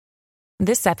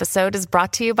This episode is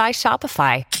brought to you by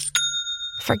Shopify.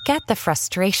 Forget the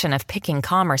frustration of picking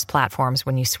commerce platforms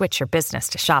when you switch your business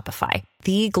to Shopify,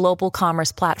 the global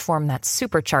commerce platform that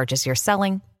supercharges your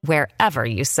selling wherever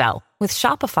you sell. With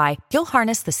Shopify, you'll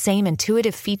harness the same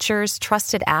intuitive features,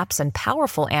 trusted apps, and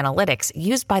powerful analytics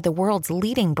used by the world's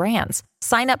leading brands.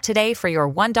 Sign up today for your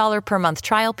 $1 per month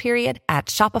trial period at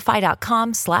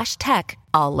shopify.com/tech,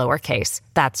 all lowercase.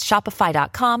 That's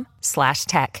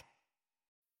shopify.com/tech.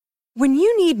 When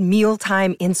you need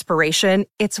mealtime inspiration,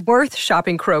 it's worth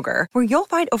shopping Kroger, where you'll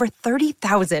find over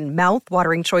 30,000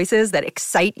 mouth-watering choices that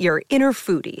excite your inner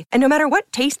foodie. And no matter what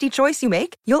tasty choice you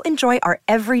make, you'll enjoy our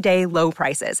everyday low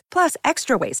prices, plus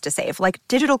extra ways to save, like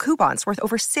digital coupons worth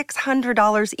over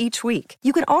 $600 each week.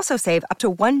 You can also save up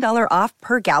to $1 off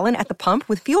per gallon at the pump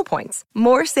with fuel points.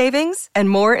 More savings and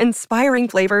more inspiring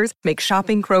flavors make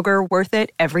shopping Kroger worth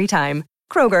it every time.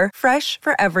 Kroger, fresh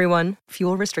for everyone.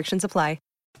 Fuel restrictions apply.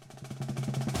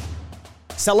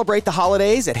 Celebrate the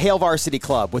holidays at Hail Varsity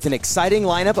Club with an exciting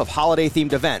lineup of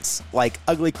holiday-themed events like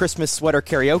Ugly Christmas Sweater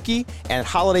Karaoke and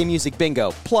Holiday Music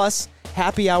Bingo, plus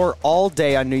happy hour all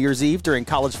day on New Year's Eve during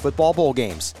college football bowl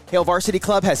games. Hail Varsity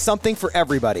Club has something for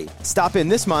everybody. Stop in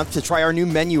this month to try our new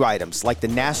menu items like the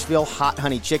Nashville Hot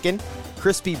Honey Chicken,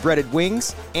 crispy breaded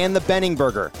wings, and the Benning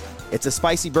Burger. It's a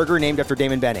spicy burger named after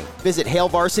Damon Benning. Visit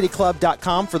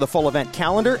HailVarsityClub.com for the full event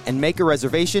calendar and make a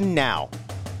reservation now.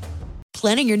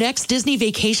 Planning your next Disney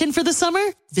vacation for the summer?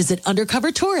 Visit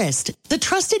Undercover Tourist, the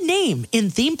trusted name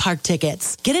in theme park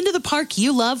tickets. Get into the park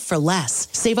you love for less.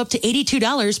 Save up to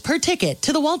 $82 per ticket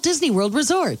to the Walt Disney World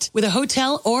Resort. With a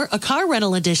hotel or a car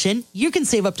rental edition, you can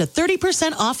save up to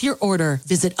 30% off your order.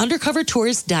 Visit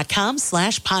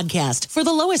undercovertourist.com/podcast for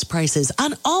the lowest prices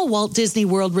on all Walt Disney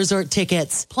World Resort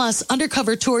tickets. Plus,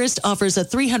 Undercover Tourist offers a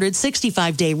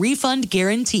 365-day refund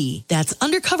guarantee. That's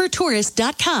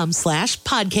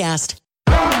undercovertourist.com/podcast.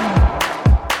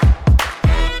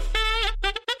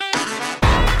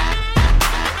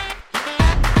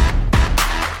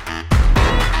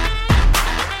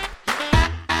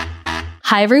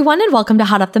 Hi, everyone, and welcome to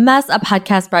Hot Off the Mess, a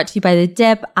podcast brought to you by The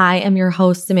Dip. I am your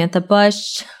host, Samantha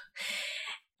Bush.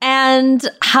 And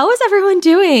how is everyone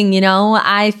doing? You know,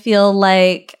 I feel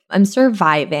like I'm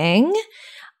surviving.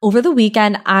 Over the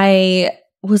weekend, I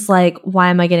was like, why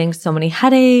am I getting so many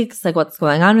headaches? Like, what's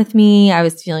going on with me? I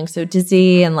was feeling so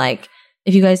dizzy. And like,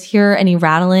 if you guys hear any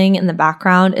rattling in the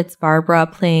background, it's Barbara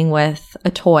playing with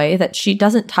a toy that she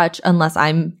doesn't touch unless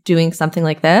I'm doing something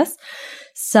like this.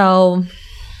 So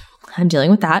I'm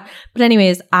dealing with that. But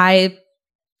anyways, I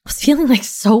was feeling like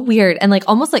so weird and like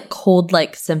almost like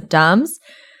cold-like symptoms.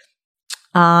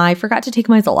 I forgot to take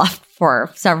my Zoloft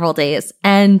for several days,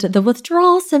 and the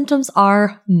withdrawal symptoms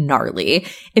are gnarly.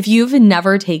 If you've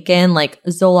never taken like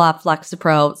Zoloft,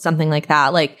 Lexapro, something like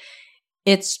that, like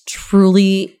it's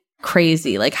truly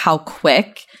crazy like how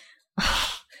quick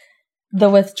the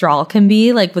withdrawal can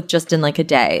be, like with just in like a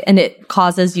day. And it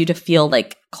causes you to feel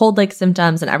like cold-like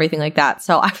symptoms and everything like that.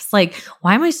 So I was like,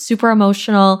 why am I super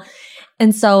emotional?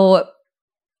 And so,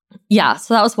 yeah,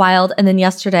 so that was wild. And then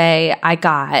yesterday I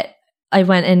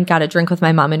went and got a drink with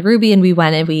my mom and Ruby, and we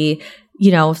went and we,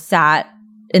 you know, sat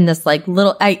in this like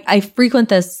little, I frequent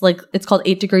this, like, it's called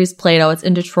 8 Degrees Plato. It's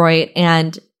in Detroit.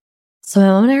 And so my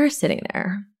mom and I were sitting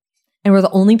there, and we're the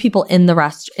only people in the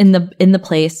in the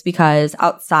place because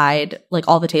outside, like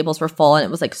all the tables were full and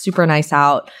it was like super nice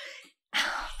out.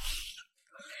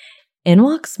 In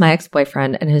walks my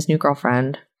ex-boyfriend and his new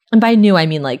girlfriend. And by new, I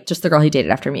mean like just the girl he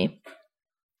dated after me.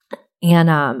 And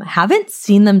haven't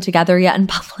seen them together yet in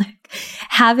public.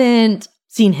 Haven't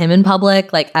seen him in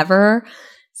public like ever.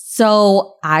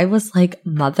 So I was like,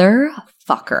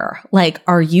 motherfucker, like,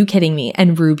 are you kidding me?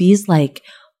 And Ruby's like,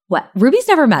 what? Ruby's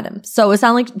never met him. So it's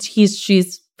not like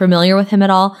she's familiar with him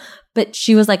at all. But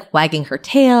she was like wagging her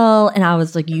tail. And I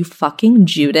was like, you fucking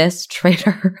Judas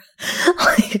traitor.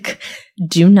 Like,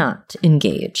 do not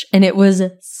engage. And it was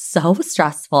so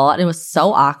stressful and it was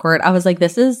so awkward. I was like,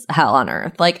 this is hell on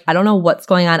earth. Like, I don't know what's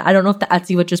going on. I don't know if the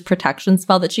Etsy Witch's protection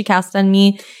spell that she cast on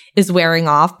me is wearing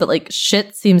off, but like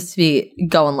shit seems to be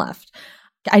going left.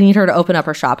 I need her to open up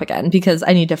her shop again because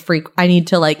I need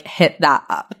to like hit that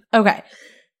up. Okay.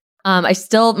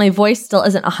 My voice still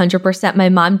isn't 100%. My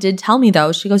mom did tell me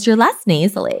though, she goes, you're less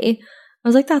nasally. I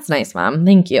was like, that's nice, Mom.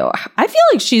 Thank you. I feel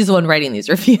like she's the one writing these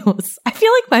reviews. I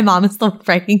feel like my mom is the one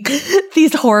writing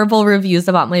these horrible reviews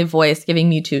about my voice, giving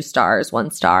me 2 stars,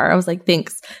 1 star. I was like,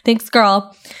 thanks. Thanks,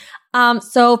 girl.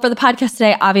 So for the podcast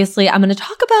today, obviously, I'm going to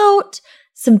talk about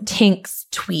some Tinks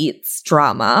tweets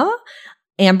drama,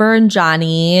 Amber and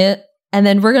Johnny, and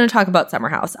then we're going to talk about Summer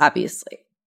House, obviously.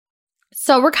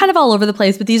 So we're kind of all over the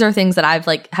place, but these are things that I've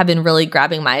have been really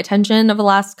grabbing my attention over the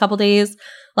last couple days,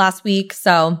 last week.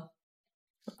 So,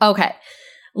 okay.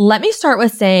 Let me start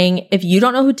with saying, if you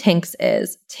don't know who Tinx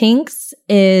is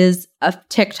a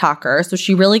TikToker. So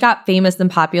she really got famous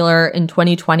and popular in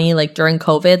 2020, during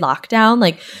COVID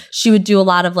lockdown. She would do a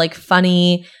lot of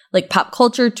funny, pop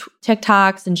culture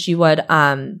TikToks, and she would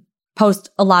post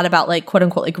a lot about quote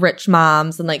unquote rich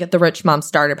moms and the Rich Mom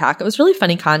Starter Pack. It was really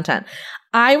funny content.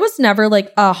 I was never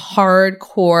a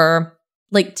hardcore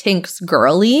Tinx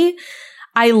girly.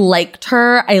 I liked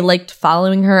her. I liked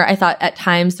following her. I thought at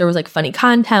times there was funny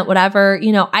content, whatever.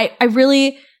 I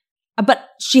really, but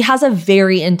she has a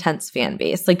very intense fan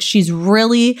base. She's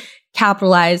really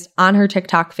capitalized on her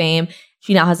TikTok fame.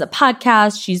 She now has a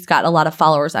podcast. She's got a lot of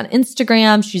followers on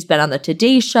Instagram. She's been on the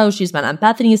Today Show. She's been on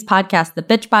Bethany's podcast, The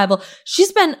Bitch Bible.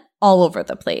 She's been all over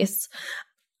the place.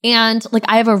 And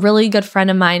I have a really good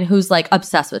friend of mine who's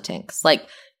obsessed with Tinx,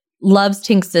 loves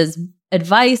Tinx's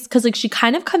advice because she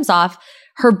kind of comes off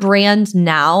her brand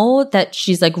now that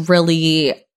she's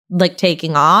really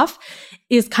taking off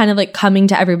is kind of coming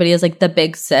to everybody as the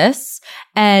big sis.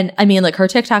 And I mean her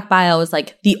TikTok bio is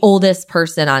the oldest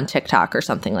person on TikTok or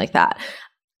something like that.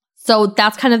 So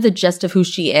that's kind of the gist of who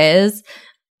she is.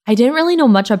 I didn't really know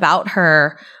much about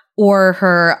her or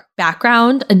her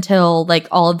background until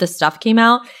all of this stuff came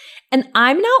out. And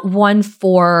I'm not one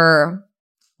for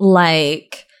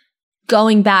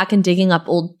going back and digging up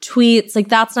old tweets.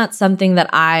 That's not something that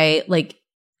I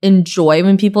enjoy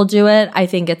when people do it. I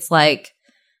think it's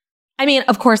I mean,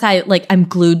 of course I'm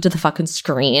glued to the fucking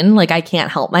screen. I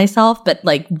can't help myself but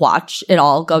watch it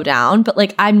all go down.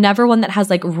 But I'm never one that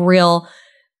has real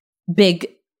big,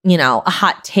 a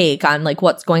hot take on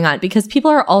what's going on, because people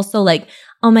are also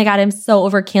oh my God, I'm so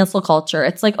over cancel culture.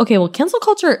 It's okay, well, cancel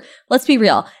culture, let's be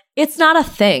real. It's not a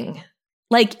thing.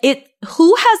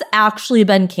 Who has actually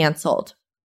been canceled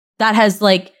that has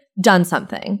done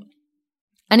something?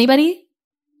 Anybody?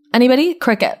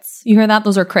 Crickets. You hear that?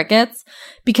 Those are crickets,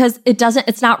 because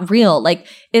it's not real.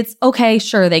 It's okay,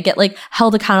 sure, they get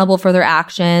held accountable for their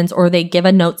actions, or they give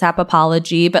a Notes app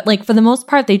apology, but for the most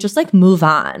part, they just move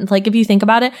on. If you think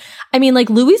about it, I mean,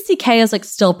 Louis C.K. is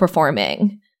still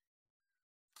performing.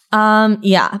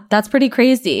 Yeah, that's pretty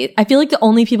crazy. I feel the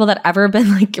only people that ever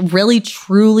been really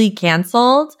truly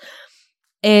canceled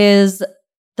is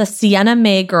the Sienna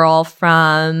May girl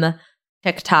from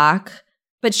TikTok,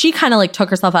 but she kind of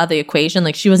took herself out of the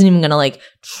equation. She wasn't even gonna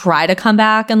try to come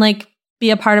back and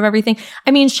be a part of everything.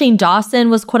 I mean, Shane Dawson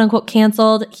was quote unquote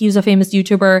canceled. He was a famous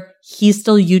YouTuber. He's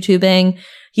still YouTubing.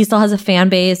 He still has a fan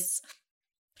base.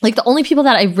 The only people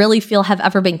that I really feel have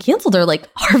ever been canceled are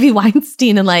Harvey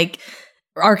Weinstein and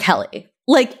R. Kelly.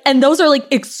 And those are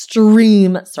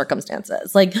extreme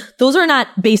circumstances. Those are not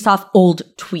based off old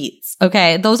tweets.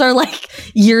 Okay. Those are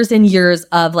years and years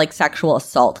of sexual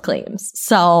assault claims.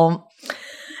 So,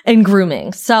 and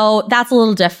grooming. So that's a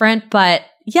little different. But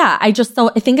yeah, I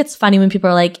think it's funny when people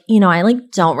are I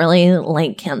don't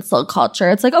really cancel culture.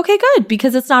 It's okay, good,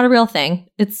 because it's not a real thing.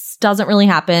 It doesn't really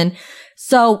happen.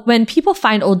 So when people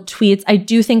find old tweets, I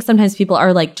do think sometimes people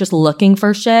are just looking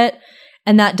for shit.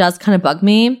 And that does kind of bug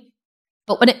me.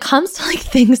 But when it comes to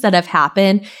things that have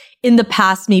happened in the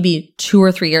past maybe 2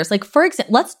 or 3 years, for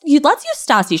example, let's use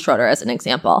Stassi Schroeder as an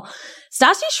example.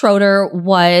 Stassi Schroeder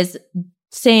was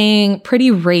saying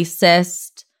pretty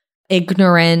racist,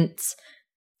 ignorant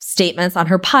statements on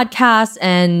her podcast.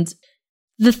 And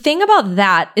the thing about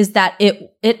that is that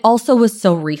it also was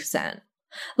so recent.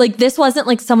 This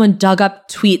wasn't someone dug up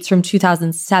tweets from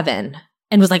 2007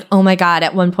 and was oh my God,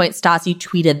 at one point Stassi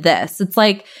tweeted this. It's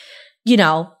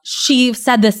she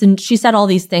said this and she said all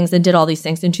these things and did all these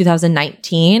things in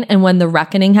 2019. And when the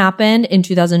reckoning happened in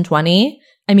 2020,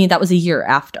 I mean, that was a year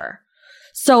after.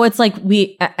 So it's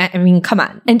I mean, come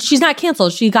on. And she's not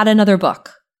canceled. She got another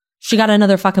book. She got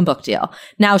another fucking book deal.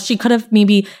 Now, she could have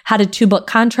maybe had a 2-book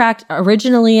contract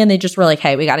originally and they just were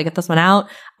hey, we got to get this one out.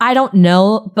 I don't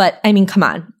know, but I mean, come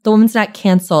on. The woman's not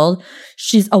canceled.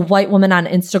 She's a white woman on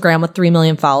Instagram with 3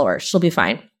 million followers. She'll be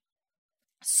fine.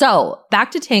 So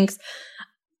back to Tinx.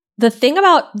 The thing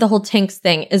about the whole Tinx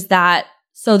thing is that,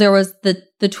 so there was the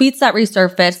tweets that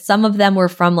resurfaced. Some of them were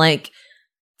from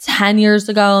 10 years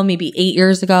ago, maybe 8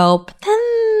 years ago. But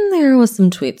then there was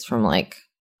some tweets from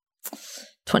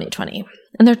 2020,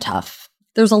 and they're tough.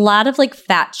 There's a lot of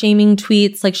fat shaming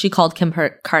tweets. She called Kim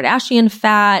Kardashian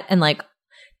fat, and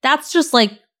that's just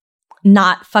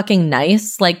not fucking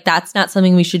nice. That's not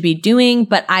something we should be doing,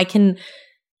 but I can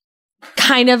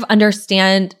kind of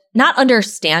not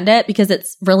understand it because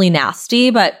it's really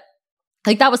nasty, but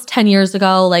that was 10 years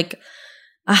ago.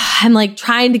 I'm like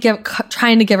trying to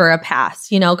give her a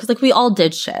pass, you know, because like we all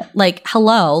did shit. Like,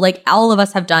 hello, like all of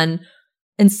us have done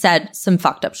and said some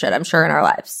fucked up shit, I'm sure, in our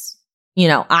lives. You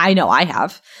know I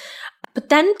have. But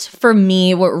then for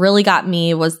me, what really got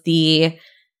me was the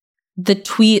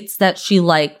tweets that she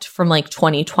liked from like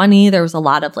 2020. There was a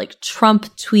lot of like Trump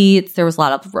tweets. There was a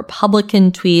lot of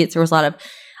Republican tweets. There was a lot of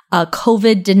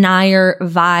COVID denier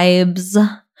vibes.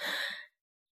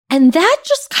 And that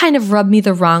just kind of rubbed me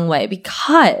the wrong way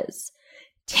because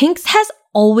Tinx has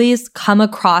always come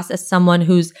across as someone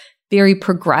who's very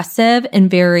progressive and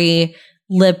very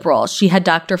liberal. She had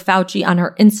Dr. Fauci on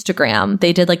her Instagram.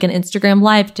 They did like an Instagram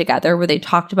live together where they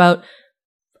talked about,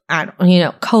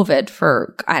 COVID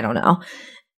for, I don't know.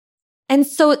 And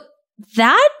so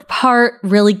that part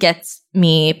really gets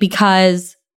me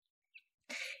because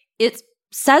it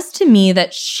says to me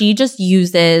that she just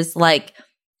uses like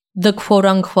the quote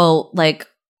unquote, like,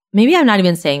 maybe I'm not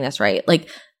even saying this right, like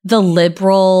the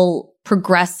liberal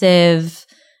progressive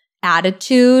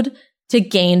attitude to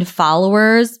gain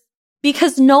followers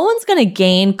because no one's going to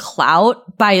gain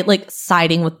clout by like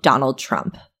siding with Donald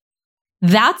Trump.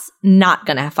 That's not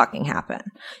going to fucking happen.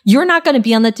 You're not going to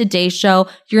be on the Today Show.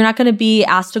 You're not going to be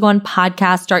asked to go on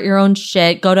podcasts, start your own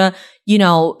shit, go to,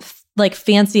 like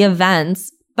fancy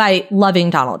events by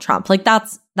loving Donald Trump. Like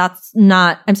that's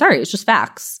not, I'm sorry, it's just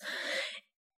facts.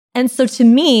 And so to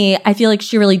me, I feel like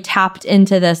she really tapped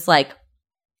into this, like,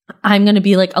 I'm going to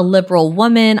be like a liberal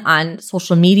woman on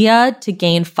social media to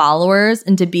gain followers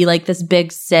and to be like this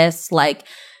big sis, like,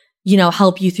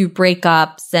 help you through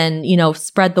breakups and,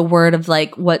 spread the word of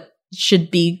like what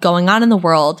should be going on in the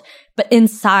world. But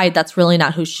inside, that's really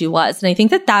not who she was. And I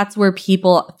think that that's where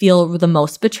people feel the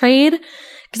most betrayed.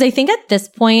 Because I think at this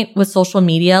point with social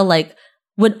media, like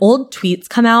when old tweets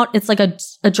come out, it's like a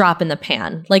drop in the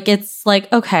pan. Like it's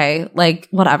like, okay, like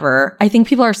whatever. I think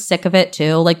people are sick of it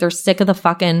too. Like they're sick of the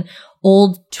fucking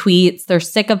old tweets. They're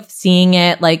sick of seeing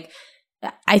it. Like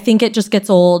I think it just gets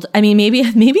old. I mean,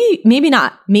 maybe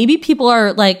not. Maybe people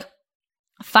are like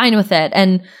fine with it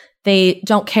and they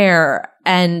don't care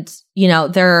and,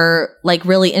 they're like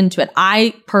really into it.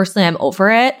 I personally am over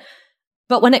it.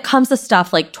 But when it comes to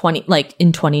stuff like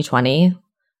in 2020,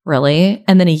 really,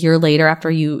 and then a year later after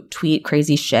you tweet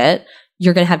crazy shit,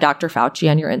 you're going to have Dr.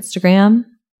 Fauci on your Instagram,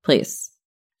 please.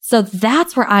 So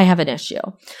that's where I have an issue.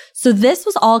 So this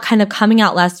was all kind of coming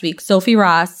out last week. Sophie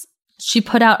Ross, she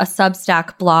put out a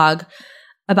Substack blog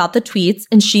about the tweets.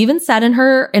 And she even said in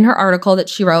her article that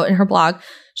she wrote in her blog,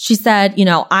 she said,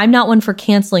 I'm not one for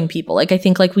canceling people. Like, I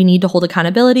think like we need to hold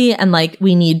accountability and like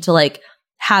we need to like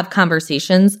have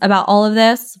conversations about all of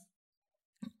this.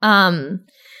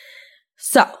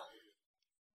 So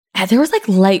there was like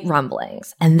light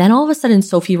rumblings. And then all of a sudden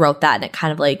Sophie wrote that and it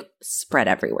kind of like spread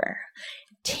everywhere.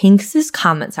 Tinx's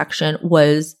comment section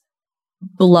was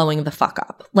blowing the fuck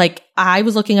up. Like I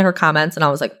was looking at her comments and I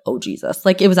was like, oh Jesus.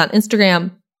 Like it was on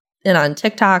Instagram and on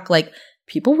TikTok. Like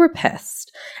people were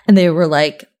pissed and they were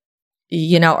like,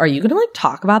 are you going to like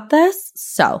talk about this?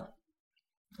 So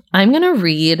I'm going to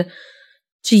read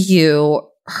to you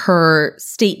her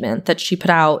statement that she put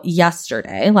out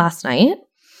last night.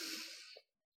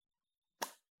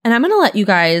 And I'm going to let you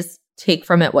guys take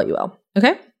from it what you will.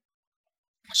 Okay?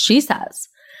 She says,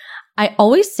 I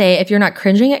always say if you're not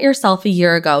cringing at yourself a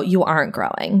year ago, you aren't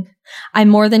growing. I'm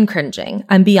more than cringing.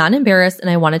 I'm beyond embarrassed and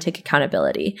I want to take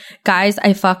accountability. Guys,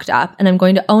 I fucked up and I'm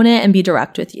going to own it and be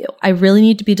direct with you. I really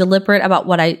need to be deliberate about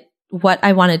what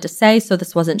I wanted to say, so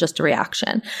this wasn't just a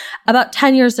reaction. About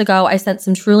 10 years ago, I sent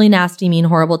some truly nasty, mean,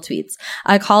 horrible tweets.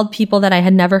 I called people that I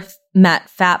had never met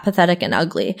fat, pathetic, and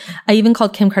ugly. I even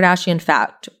called Kim Kardashian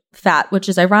fat, which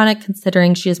is ironic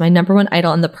considering she is my number one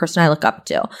idol and the person I look up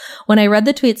to. When I read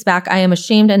the tweets back, I am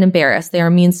ashamed and embarrassed. They are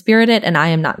mean-spirited and I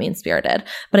am not mean-spirited,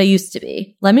 but I used to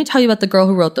be. Let me tell you about the girl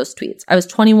who wrote those tweets. I was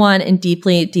 21 and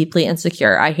deeply, deeply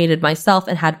insecure. I hated myself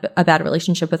and had a bad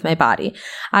relationship with my body.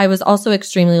 I was also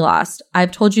extremely lost.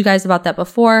 I've told you guys about that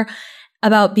before,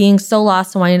 about being so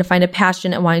lost and wanting to find a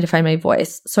passion and wanting to find my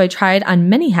voice. So I tried on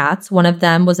many hats. One of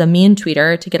them was a mean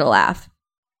tweeter to get a laugh.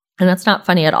 And that's not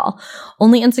funny at all.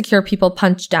 Only insecure people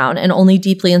punch down, and only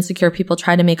deeply insecure people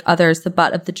try to make others the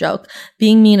butt of the joke.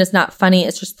 Being mean is not funny.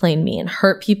 It's just plain mean.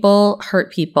 Hurt people.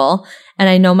 And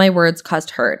I know my words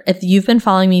caused hurt. If you've been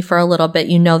following me for a little bit,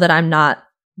 you know that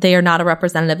they are not a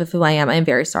representative of who I am. I'm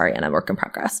very sorry and I'm a work in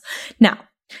progress. Now,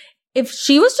 if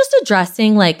she was just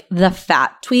addressing like the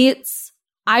fat tweets,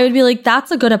 I would be like,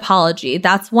 that's a good apology.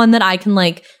 That's one that I can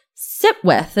like sit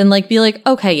with and like be like,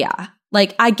 okay, yeah.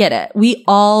 Like, I get it. We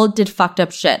all did fucked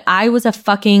up shit. I was a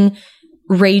fucking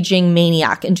raging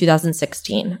maniac in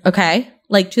 2016. Okay?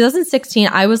 Like 2016,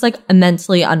 I was like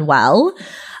mentally unwell.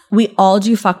 We all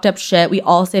do fucked up shit. We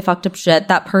all say fucked up shit.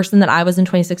 That person that I was in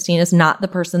 2016 is not the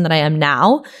person that I am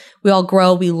now. We all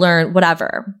grow, we learn,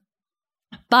 whatever.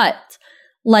 But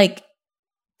like,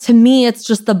 to me, it's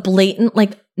just the blatant,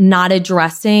 like not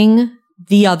addressing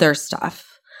the other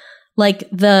stuff. Like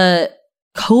the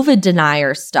COVID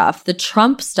denier stuff, the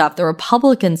Trump stuff, the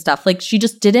Republican stuff. Like she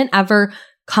just didn't ever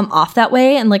come off that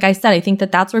way. And like I said, I think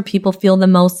that that's where people feel the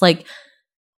most like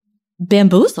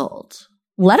bamboozled,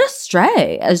 led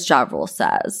astray, as Ja Rule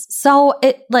says. So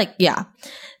it like, yeah.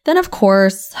 Then of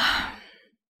course,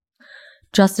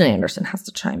 Justin Anderson has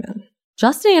to chime in.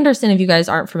 Justin Anderson, if you guys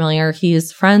aren't familiar,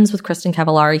 he's friends with Kristen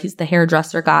Cavallari. He's the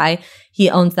hairdresser guy. He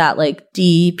owns that like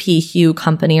DP Hue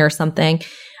company or something.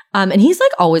 And he's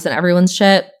like always in everyone's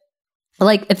shit.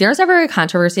 Like if there's ever a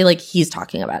controversy, like he's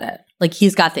talking about it. Like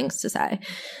he's got things to say.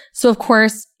 So of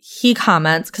course he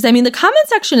comments, because I mean the comment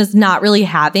section is not really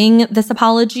having this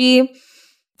apology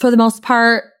for the most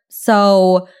part.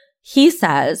 So he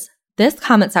says, this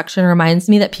comment section reminds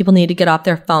me that people need to get off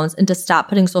their phones and to stop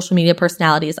putting social media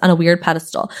personalities on a weird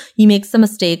pedestal. You make some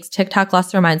mistakes, TikTok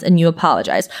lost their minds, and you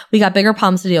apologize. We got bigger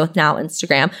problems to deal with now,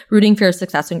 Instagram, rooting for your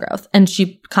success and growth. And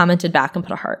she commented back and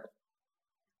put a heart.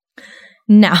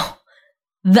 Now,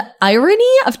 the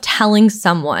irony of telling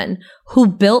someone who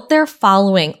built their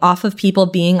following off of people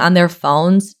being on their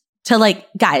phones to like,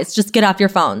 guys, just get off your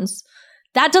phones.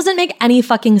 That doesn't make any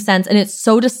fucking sense. And it's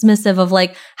so dismissive of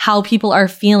like how people are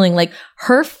feeling. Like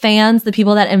her fans, the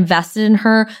people that invested in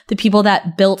her, the people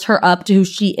that built her up to who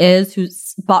she is, who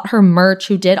bought her merch,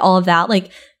 who did all of that.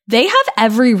 Like they have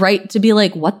every right to be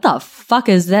like, what the fuck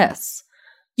is this?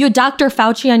 You had Dr.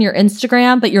 Fauci on your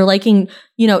Instagram, but you're liking,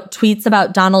 you know, tweets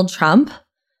about Donald Trump.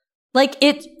 Like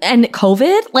it, and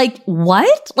COVID, like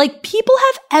what? Like people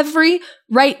have every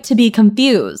right to be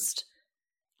confused.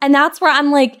 And that's where I'm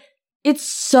like, it's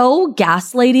so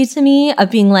gaslighty to me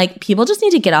of being like, people just need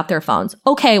to get off their phones.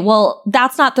 Okay, well,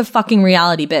 that's not the fucking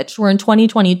reality, bitch. We're in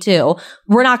 2022.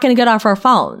 We're not going to get off our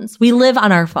phones. We live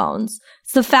on our phones.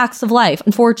 It's the facts of life,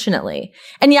 unfortunately.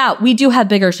 And yeah, we do have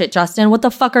bigger shit, Justin. What the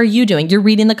fuck are you doing? You're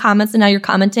reading the comments and now you're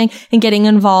commenting and getting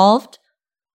involved.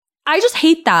 I just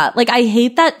hate that. Like, I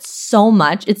hate that so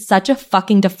much. It's such a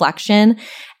fucking deflection.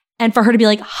 And for her to be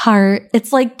like, heart,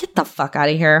 it's like, get the fuck out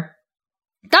of here.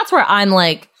 That's where I'm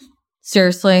like,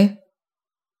 seriously?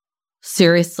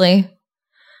 Seriously?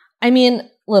 I mean,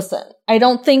 listen, I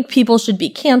don't think people should be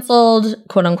canceled,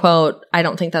 quote unquote. I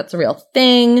don't think that's a real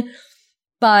thing.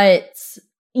 But,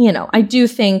 you know, I do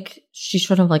think she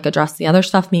should have like addressed the other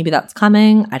stuff. Maybe that's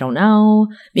coming. I don't know.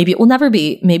 Maybe it will never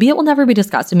be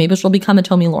discussed. And maybe she'll become a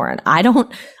Tomi Lahren. I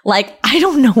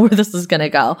don't know where this is going to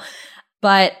go.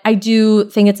 But I do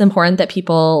think it's important that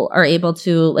people are able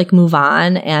to like move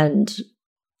on and,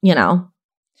 you know,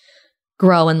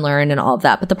 grow and learn and all of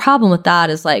that. But the problem with that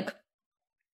is like,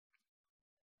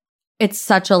 it's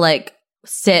such a like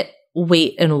sit,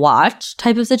 wait and watch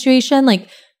type of situation. Like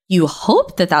you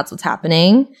hope that that's what's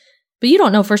happening, but you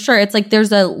don't know for sure. It's like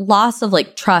there's a loss of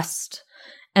like trust.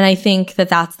 And I think that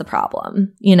that's the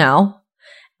problem, you know?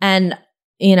 And,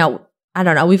 you know, I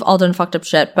don't know. We've all done fucked up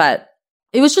shit, but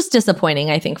it was just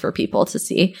disappointing, I think, for people to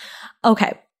see.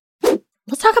 Okay.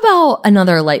 Let's talk about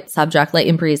another light subject, light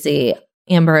and breezy,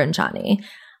 Amber and Johnny.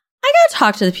 I gotta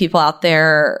talk to the people out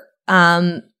there.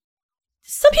 Some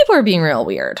people are being real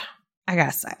weird, I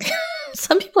gotta say.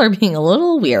 Some people are being a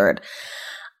little weird.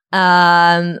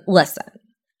 Listen,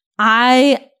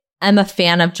 I am a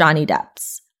fan of Johnny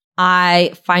Depp's.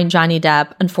 I find Johnny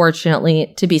Depp,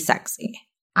 unfortunately, to be sexy.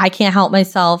 I can't help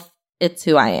myself. It's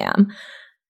who I am.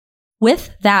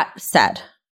 With that said,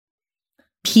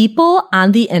 people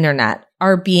on the internet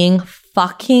are being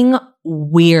fucking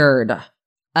weird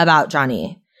about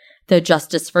Johnny. The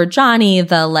justice for Johnny,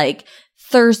 the like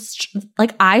thirst.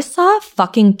 Like I saw a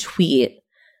fucking tweet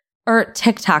or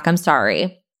TikTok, I'm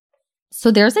sorry. So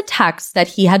there's a text that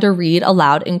he had to read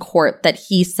aloud in court that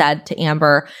he said to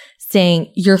Amber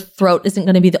saying, your throat isn't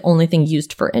going to be the only thing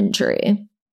used for injury.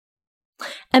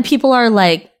 And people are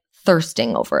like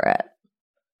thirsting over it.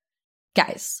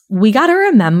 Guys, we got to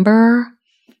remember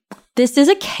this is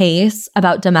a case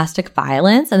about domestic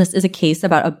violence and this is a case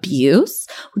about abuse,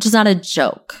 which is not a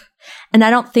joke. And I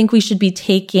don't think we should be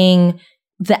taking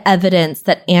the evidence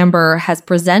that Amber has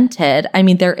presented. I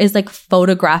mean, there is like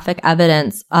photographic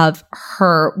evidence of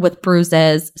her with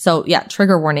bruises. So yeah,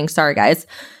 trigger warning. Sorry, guys.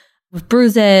 With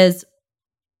bruises,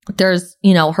 there's,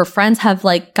 you know, her friends have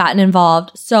like gotten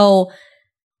involved. So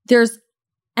there's,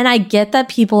 and I get that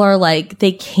people are like,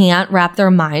 they can't wrap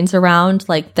their minds around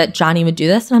like that Johnny would do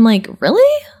this. And I'm like,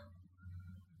 really?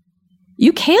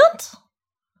 You can't?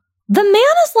 The man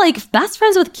is like best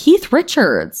friends with Keith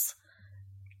Richards.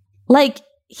 Like,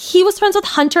 he was friends with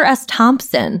Hunter S.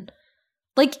 Thompson.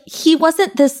 Like, he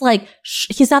wasn't this like,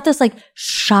 he's not this like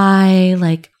shy,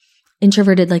 like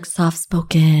introverted, like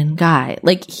soft-spoken guy.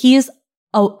 Like, he's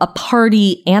a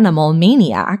party animal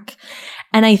maniac.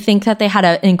 And I think that they had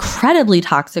an incredibly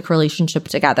toxic relationship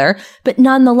together. But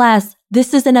nonetheless,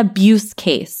 this is an abuse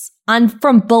case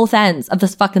from both ends of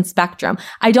this fucking spectrum.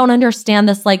 I don't understand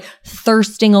this like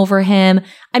thirsting over him.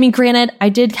 I mean, granted,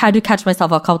 I had to catch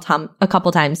myself a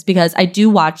couple times because I do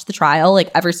watch the trial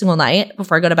like every single night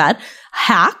before I go to bed.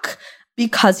 Hack,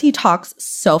 because he talks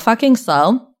so fucking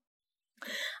slow.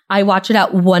 I watch it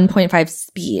at 1.5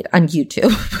 speed on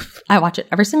YouTube. I watch it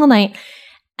every single night.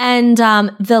 And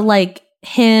the like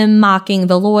him mocking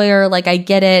the lawyer, like I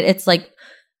get it. It's like,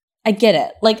 I get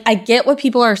it. Like, I get what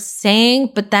people are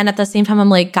saying, but then at the same time,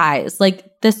 I'm like, guys, like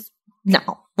this,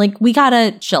 no, like we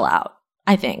gotta chill out,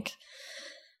 I think.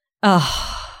 I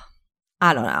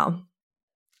don't know.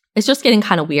 It's just getting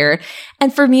kind of weird.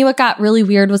 And for me, what got really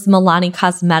weird was Milani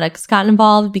Cosmetics got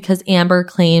involved because Amber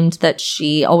claimed that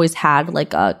she always had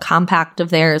like a compact of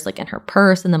theirs like in her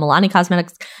purse. And then Milani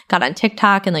Cosmetics got on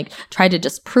TikTok and like tried to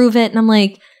disprove it. And I'm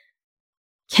like,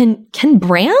 Can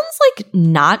brands like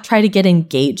not try to get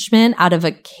engagement out of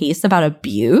a case about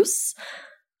abuse?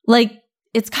 Like,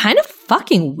 it's kind of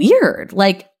fucking weird.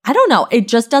 Like, I don't know. It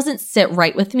just doesn't sit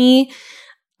right with me.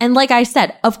 And like I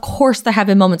said, of course there have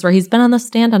been moments where he's been on the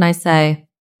stand and I say,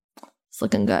 it's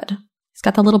looking good. He's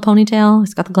got the little ponytail.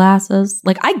 He's got the glasses.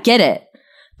 Like, I get it.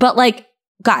 But like,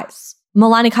 guys,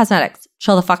 Milani Cosmetics,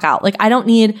 chill the fuck out. Like, I don't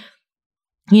need,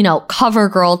 you know,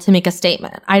 CoverGirl to make a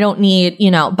statement. I don't need,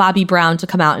 you know, Bobby Brown to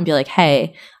come out and be like,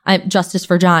 hey, I'm justice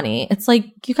for Johnny. It's like,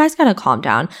 you guys got to calm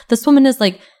down. This woman is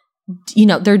like, you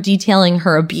know, they're detailing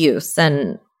her abuse.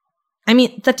 And I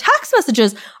mean, the text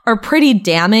messages are pretty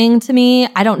damning to me.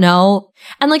 I don't know.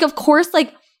 And like, of course,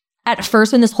 like at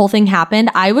first when this whole thing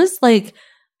happened, I was like,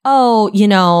 oh, you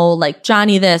know, like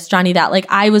Johnny this, Johnny that. Like,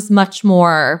 I was much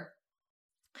more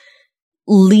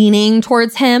leaning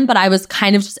towards him, but I was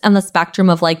kind of just on the spectrum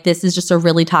of like, this is just a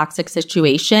really toxic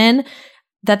situation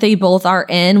that they both are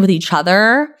in with each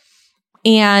other.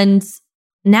 And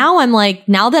now I'm like,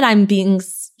 now that I'm being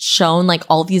shown like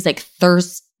all these like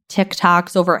thirst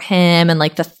TikToks over him and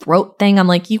like the throat thing, I'm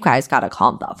like, you guys gotta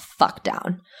calm the fuck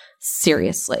down.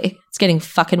 Seriously. It's getting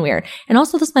fucking weird. And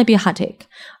also, this might be a hot take,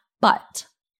 but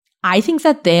I think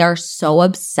that they are so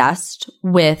obsessed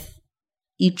with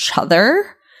each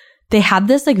other. They have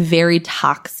this like very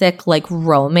toxic like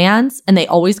romance, and they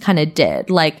always kind of did.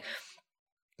 Like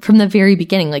from the very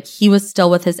beginning, like he was still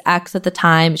with his ex at the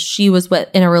time. She was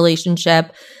in a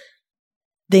relationship.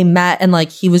 They met and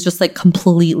like he was just like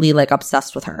completely like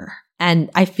obsessed with her. And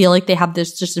I feel like they have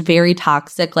this just very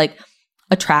toxic like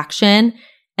attraction.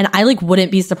 And I like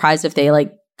wouldn't be surprised if they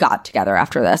like got together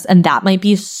after this. And that might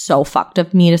be so fucked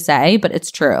of me to say, but it's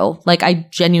true. Like, I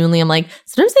genuinely am like,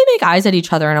 sometimes they make eyes at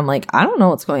each other and I'm like, I don't know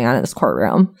what's going on in this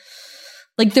courtroom.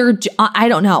 Like, I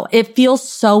don't know. It feels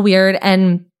so weird.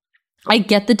 And I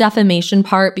get the defamation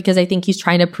part because I think he's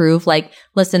trying to prove like,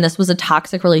 listen, this was a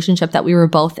toxic relationship that we were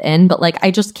both in, but like, I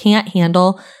just can't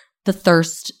handle the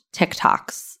thirst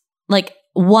TikToks. Like,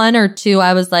 one or two,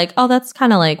 I was like, oh, that's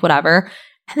kind of like whatever.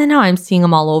 And then now I'm seeing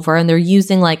them all over and they're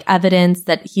using like evidence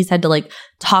that he's had to like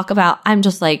talk about. I'm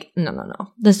just like, no.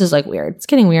 This is like weird. It's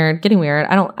getting weird.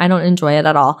 I don't enjoy it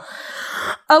at all.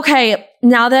 Okay.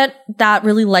 Now that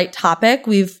really light topic,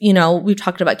 we've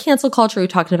talked about cancel culture. We've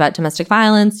talked about domestic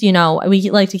violence. You know, we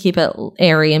like to keep it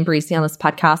airy and breezy on this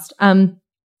podcast.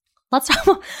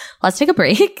 Let's take a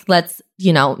break. Let's,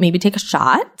 maybe take a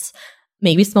shot.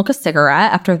 Maybe smoke a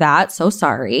cigarette after that. So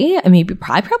sorry. I mean,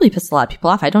 I probably pissed a lot of people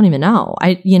off. I don't even know.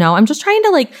 I'm just trying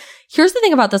to here's the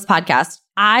thing about this podcast.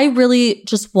 I really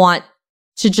just want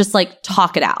to just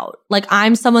talk it out. Like,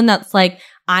 I'm someone that's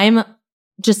I'm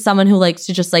just someone who likes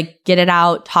to just get it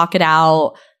out, talk it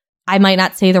out. I might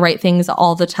not say the right things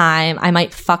all the time. I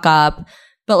might fuck up,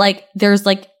 but there's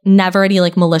never any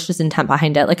malicious intent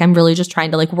behind it. I'm really just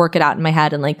trying to work it out in my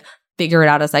head and figure it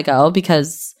out as I go,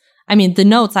 because I mean, the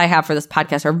notes I have for this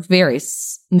podcast are very,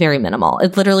 very minimal.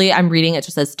 It literally, I'm reading, it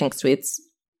just says stink tweets,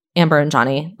 Amber and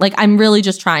Johnny. I'm really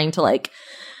just trying to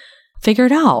figure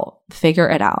it out.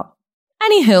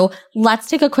 Anywho, let's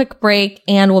take a quick break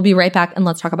and we'll be right back and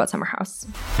let's talk about Summer House.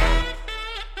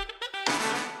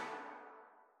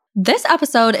 This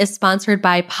episode is sponsored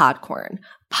by Podcorn.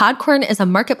 Podcorn is a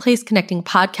marketplace connecting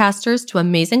podcasters to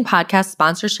amazing podcast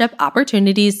sponsorship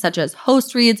opportunities such as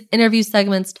host reads, interview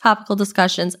segments, topical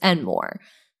discussions, and more.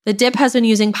 The Dip has been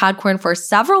using Podcorn for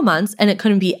several months, and it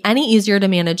couldn't be any easier to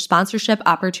manage sponsorship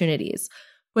opportunities.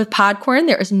 With Podcorn,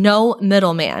 there is no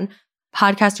middleman.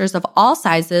 Podcasters of all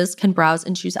sizes can browse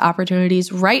and choose opportunities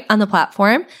right on the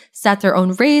platform, set their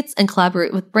own rates, and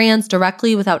collaborate with brands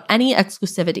directly without any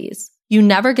exclusivities. You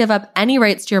never give up any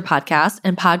rights to your podcast,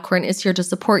 and Podcorn is here to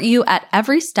support you at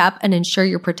every step and ensure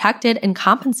you're protected and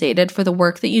compensated for the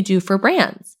work that you do for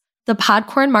brands. The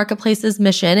Podcorn Marketplace's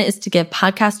mission is to give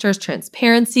podcasters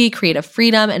transparency, creative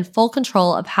freedom, and full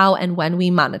control of how and when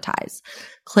we monetize.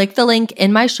 Click the link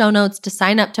in my show notes to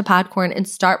sign up to Podcorn and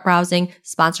start browsing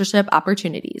sponsorship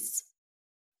opportunities.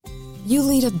 You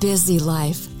lead a busy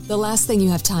life. The last thing you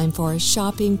have time for is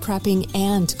shopping, prepping,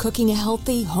 and cooking a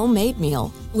healthy, homemade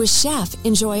meal. With Chef,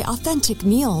 enjoy authentic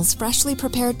meals freshly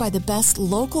prepared by the best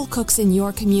local cooks in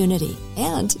your community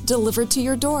and delivered to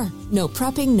your door. No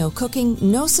prepping, no cooking,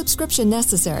 no subscription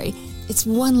necessary. It's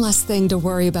one less thing to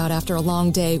worry about after a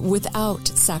long day without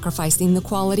sacrificing the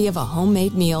quality of a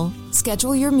homemade meal.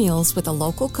 Schedule your meals with a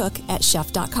local cook at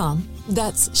chef.com.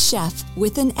 That's chef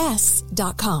with an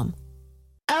S.com.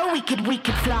 Oh, we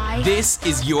could fly. This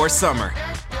is your summer.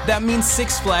 That means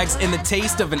Six Flags and the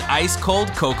taste of an ice-cold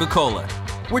Coca-Cola.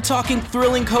 We're talking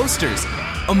thrilling coasters,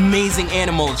 amazing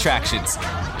animal attractions,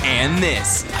 and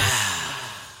this.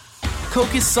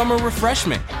 Coke is summer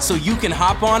refreshment, so you can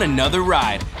hop on another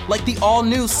ride, like the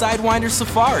all-new Sidewinder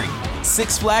Safari.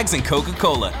 Six Flags and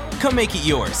Coca-Cola. Come make it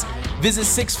yours. Visit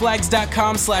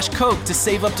sixflags.com/Coke to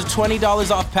save up to $20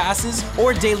 off passes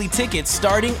or daily tickets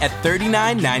starting at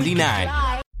 $39.99.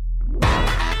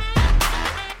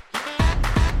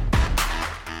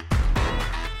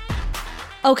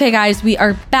 Okay, guys, we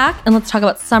are back, and let's talk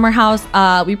about Summer House.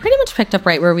 We pretty much picked up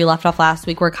right where we left off last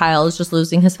week, where Kyle is just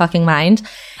losing his fucking mind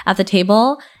at the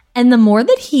table. And the more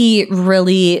that he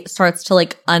really starts to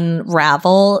like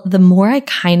unravel, the more I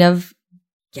kind of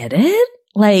get it.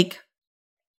 Like,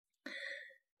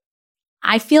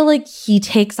 I feel like he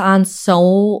takes on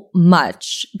so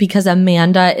much because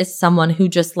Amanda is someone who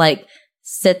just like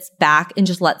sits back and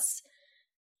just lets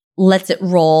it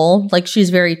roll. Like,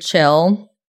 she's very chill.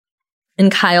 And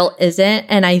Kyle isn't.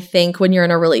 And I think when you're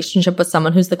in a relationship with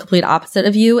someone who's the complete opposite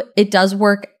of you, it does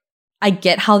work. I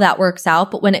get how that works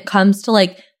out. But when it comes to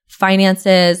like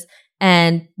finances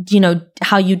and, you know,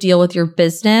 how you deal with your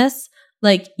business,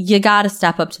 like, you got to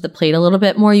step up to the plate a little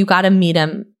bit more. You got to meet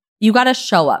him. You got to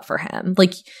show up for him.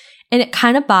 Like, and it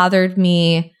kind of bothered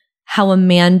me how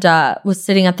Amanda was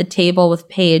sitting at the table with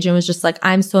Paige and was just like,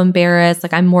 I'm so embarrassed.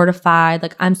 Like, I'm mortified.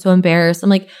 Like, I'm so embarrassed. I'm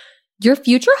like, your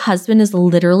future husband is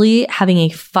literally having a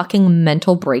fucking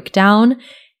mental breakdown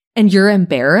and you're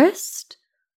embarrassed?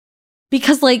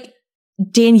 Because like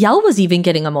Danielle was even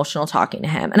getting emotional talking to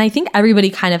him. And I think everybody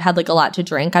kind of had like a lot to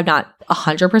drink. I'm not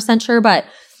 100% sure, but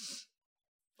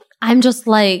I'm just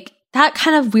like, that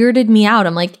kind of weirded me out.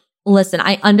 I'm like, listen,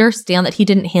 I understand that he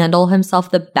didn't handle himself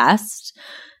the best,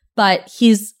 but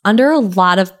he's under a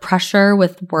lot of pressure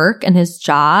with work and his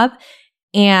job.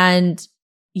 And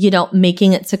you know,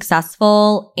 making it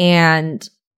successful. And,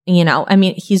 you know, I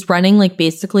mean, he's running like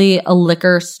basically a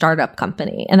liquor startup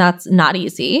company, and that's not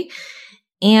easy.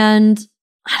 And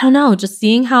I don't know, just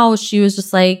seeing how she was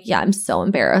just like, yeah, I'm so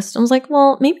embarrassed. I was like,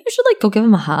 well, maybe you should like go give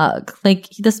him a hug. Like,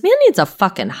 this man needs a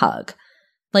fucking hug.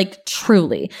 Like,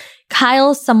 truly.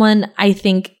 Kyle is someone I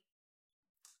think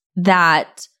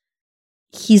that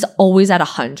he's always at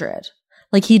 100.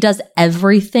 Like, he does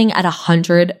everything at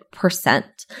 100%.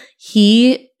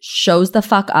 He shows the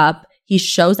fuck up. He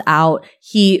shows out.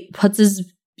 He puts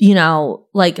his, you know,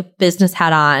 like business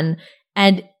hat on.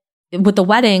 And with the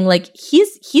wedding, like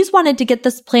he's wanted to get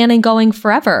this planning going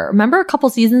forever. Remember a couple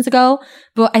seasons ago?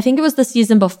 But I think it was the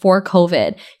season before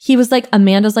COVID. He was like,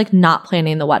 Amanda's like not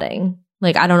planning the wedding.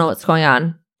 Like, I don't know what's going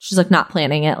on. She's like not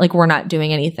planning it. Like, we're not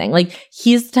doing anything. Like,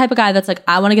 he's the type of guy that's like,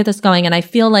 I want to get this going. And I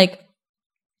feel like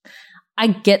I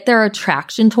get their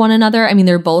attraction to one another. I mean,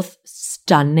 they're both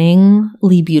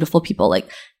stunningly beautiful people.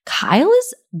 Like, Kyle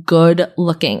is good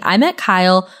looking. I met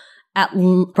Kyle at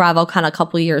BravoCon a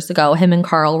couple years ago. Him and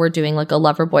Carl were doing like a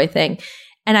lover boy thing.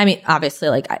 And I mean, obviously,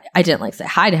 like I didn't like say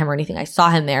hi to him or anything. I saw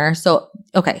him there. So,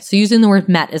 okay. So using the word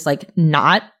met is like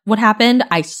not what happened.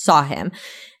 I saw him.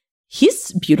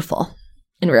 He's beautiful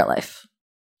in real life.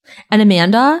 And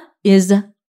Amanda is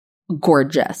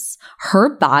gorgeous.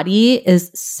 Her body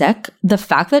is sick. The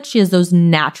fact that she has those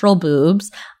natural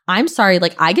boobs, I'm sorry,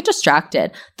 like I get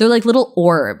distracted. They're like little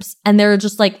orbs and they're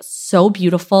just like so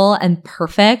beautiful and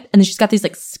perfect. And then she's got these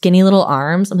like skinny little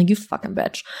arms. I'm like, you fucking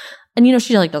bitch. And you know,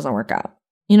 she like doesn't work out.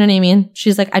 You know what I mean?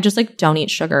 She's like, I just like don't eat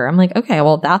sugar. I'm like, okay,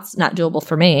 well, that's not doable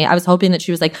for me. I was hoping that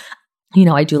she was like, you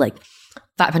know, I do like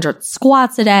 500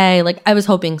 squats a day. Like I was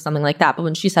hoping something like that. But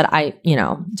when she said I, you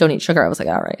know, don't eat sugar, I was like,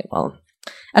 all right, well,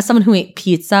 As someone who ate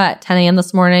pizza at 10 a.m.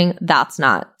 this morning, that's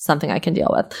not something I can deal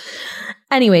with.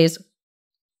 Anyways,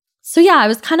 so yeah, I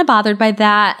was kind of bothered by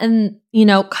that. And, you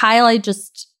know, Kyle, I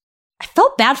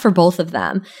felt bad for both of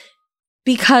them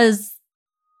because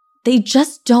they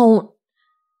just don't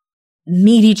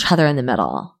meet each other in the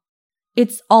middle.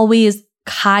 It's always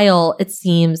Kyle, it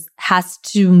seems, has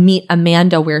to meet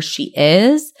Amanda where she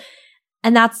is.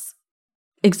 And that's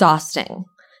exhausting.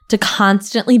 To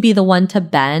constantly be the one to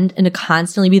bend and to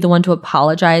constantly be the one to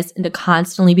apologize and to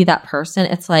constantly be that person.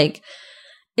 It's like,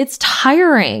 it's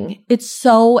tiring. It's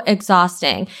so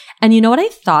exhausting. And you know what I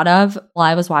thought of while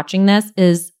I was watching this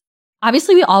is,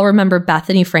 obviously we all remember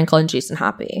Bethany Frankel and Jason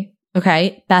Hoppy.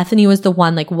 Okay. Bethany was the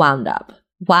one like wound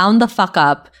the fuck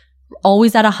up,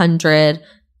 always at 100,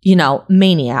 you know,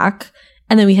 maniac.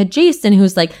 And then we had Jason,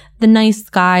 who's like the nice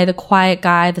guy, the quiet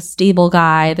guy, the stable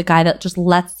guy, the guy that just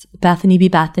lets Bethany be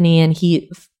Bethany, and he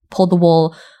pulled the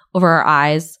wool over our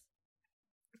eyes.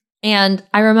 And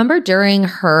I remember during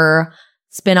her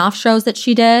spin-off shows that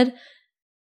she did,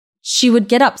 she would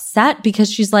get upset because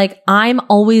she's like, I'm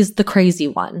always the crazy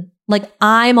one. Like,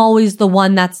 I'm always the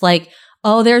one that's like,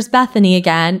 oh, there's Bethany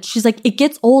again. She's like, it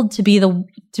gets old to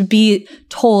be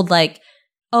told like,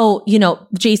 oh, you know,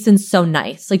 Jason's so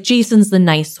nice. Like, Jason's the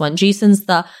nice one. Jason's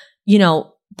the, you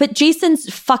know, but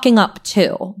Jason's fucking up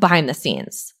too behind the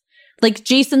scenes. Like,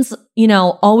 Jason's, you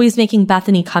know, always making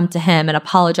Bethany come to him and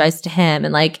apologize to him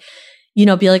and like, you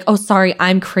know, be like, oh, sorry,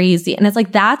 I'm crazy. And it's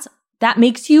like, that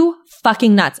makes you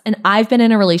fucking nuts. And I've been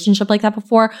in a relationship like that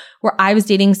before where I was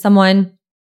dating someone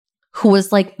who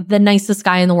was like the nicest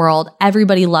guy in the world.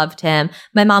 Everybody loved him.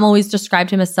 My mom always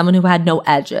described him as someone who had no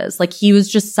edges. Like, he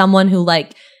was just someone who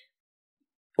like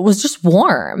was just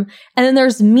warm. And then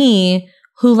there's me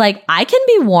who like, I can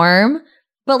be warm,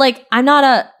 but like, I'm not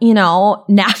a, you know,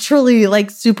 naturally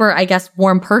like super, I guess,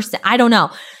 warm person. I don't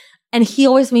know. And he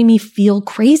always made me feel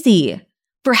crazy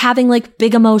for having like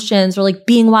big emotions or like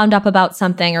being wound up about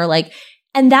something or like,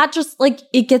 and that just like,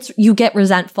 you get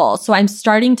resentful. So I'm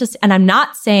starting to, and I'm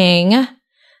not saying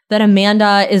that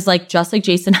Amanda is like just like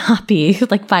Jason Hoppy,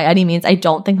 like by any means. I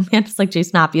don't think Amanda's like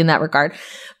Jason Hoppy in that regard,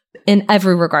 in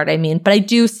every regard, I mean. But I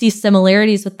do see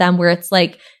similarities with them where it's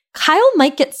like, Kyle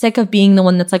might get sick of being the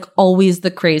one that's like always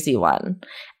the crazy one.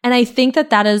 And I think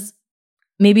that is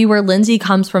maybe where Lindsay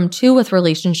comes from too with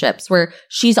relationships, where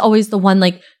she's always the one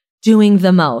like doing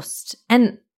the most.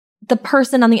 And the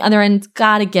person on the other end's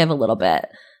got to give a little bit.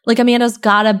 Like, Amanda's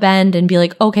got to bend and be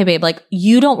like, okay, babe, like,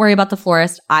 you don't worry about the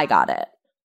florist. I got it.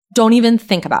 Don't even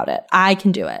think about it. I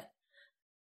can do it.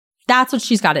 That's what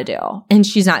she's got to do. And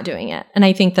she's not doing it. And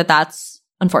I think that that's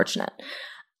unfortunate.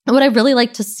 And what I really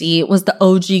liked to see was the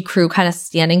OG crew kind of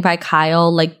standing by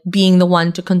Kyle, like being the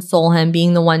one to console him,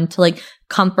 being the one to like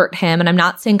comfort him. And I'm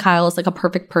not saying Kyle is like a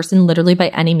perfect person, literally by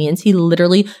any means. He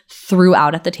literally threw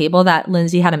out at the table that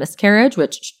Lindsay had a miscarriage,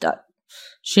 which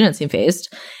she didn't seem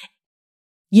fazed.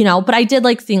 You know, but I did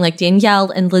like seeing like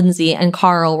Danielle and Lindsay and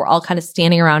Carl were all kind of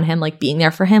standing around him, like being there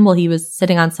for him while he was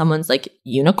sitting on someone's like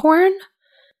unicorn.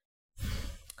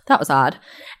 That was odd.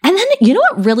 And then, you know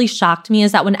what really shocked me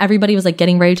is that when everybody was like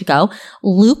getting ready to go,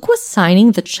 Luke was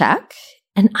signing the check.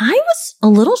 And I was a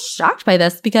little shocked by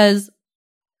this because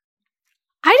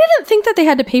I didn't think that they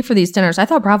had to pay for these dinners. I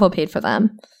thought Bravo paid for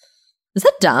them. Is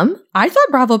that dumb? I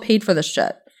thought Bravo paid for this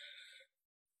shit.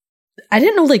 I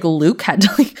didn't know like Luke had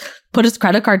to like put his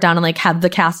credit card down and like have the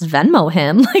cast Venmo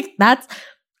him. Like,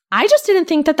 I just didn't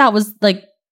think that was like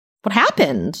what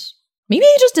happened. Maybe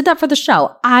he just did that for the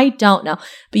show. I don't know.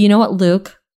 But you know what,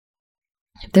 Luke?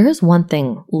 If there is one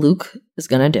thing Luke is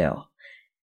going to do,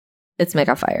 it's make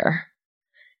a fire.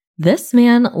 This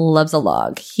man loves a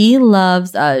log. He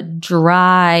loves a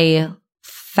dry,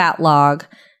 fat log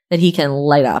that he can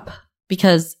light up.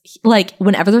 Because like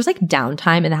whenever there's like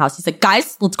downtime in the house, he's like,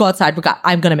 guys, let's go outside.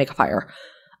 I'm going to make a fire.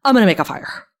 I'm going to make a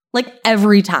fire. Like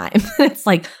every time. It's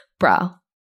like, bro,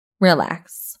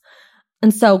 relax.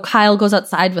 And so Kyle goes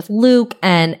outside with Luke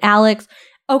and Alex.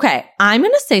 Okay, I'm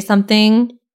going to say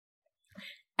something.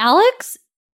 Alex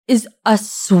is a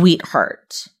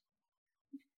sweetheart.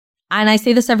 And I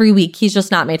say this every week. He's just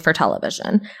not made for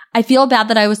television. I feel bad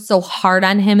that I was so hard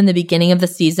on him in the beginning of the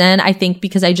season. I think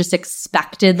because I just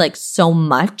expected like so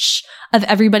much of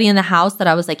everybody in the house that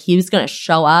I was like, he was going to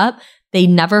show up. They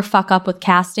never fuck up with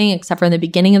casting except for in the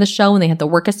beginning of the show when they had the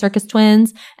Workus Circus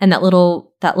twins and that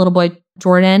little boy,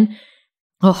 Jordan.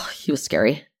 Oh, he was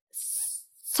scary.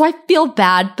 So I feel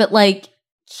bad, but like,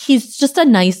 he's just a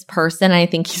nice person. I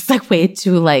think he's like way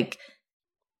too like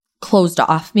closed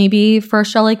off maybe for a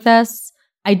show like this.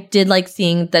 I did like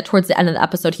seeing that towards the end of the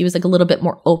episode, he was like a little bit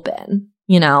more open,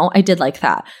 you know? I did like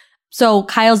that. So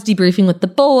Kyle's debriefing with the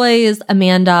boys.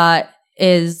 Amanda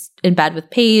is in bed with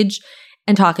Paige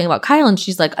and talking about Kyle. And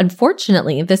she's like,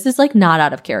 unfortunately, this is like not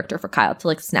out of character for Kyle to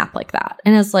like snap like that.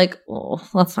 And it's like, oh,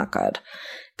 that's not good.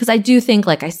 Because I do think,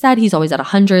 like I said, he's always at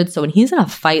 100. So when he's in a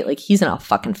fight, like he's in a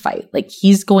fucking fight. Like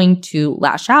he's going to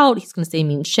lash out. He's going to say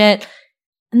mean shit.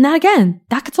 And that again,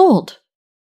 that gets old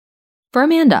for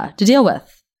Amanda to deal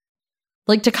with.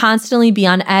 Like to constantly be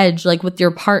on edge, like with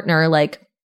your partner, like,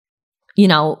 you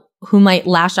know, who might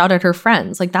lash out at her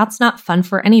friends. Like that's not fun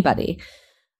for anybody.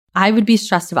 I would be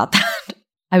stressed about that.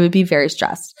 I would be very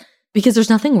stressed because there's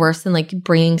nothing worse than like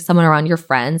bringing someone around your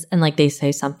friends and like they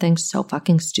say something so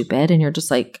fucking stupid and you're just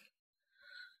like,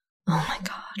 oh my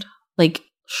God, like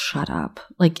shut up.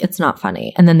 Like it's not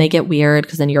funny. And then they get weird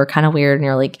because then you're kind of weird and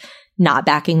you're like not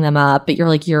backing them up, but you're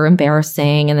like, you're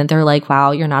embarrassing. And then they're like,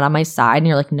 wow, you're not on my side. And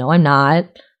you're like, no, I'm not.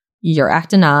 You're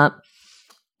acting up.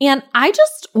 And I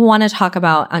just want to talk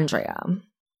about Andrea,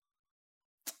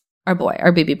 our boy,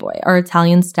 our baby boy, our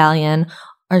Italian stallion,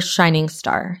 our shining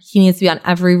star. He needs to be on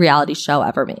every reality show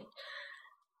ever made.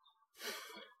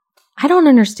 I don't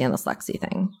understand this Lexi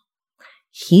thing.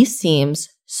 He seems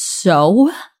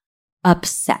so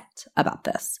upset about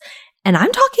this. And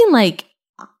I'm talking like,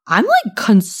 I'm like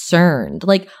concerned.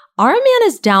 Like our man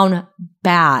is down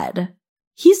bad.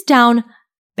 He's down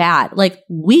bad. Like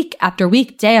week after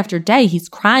week, day after day, he's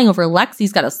crying over Lexi.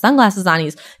 He's got his sunglasses on.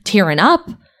 He's tearing up.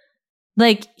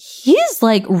 Like he's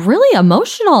like really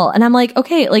emotional. And I'm like,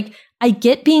 okay, like I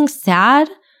get being sad,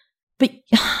 but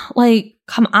like,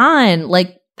 come on,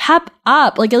 like pep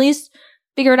up, like at least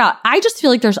figure it out. I just feel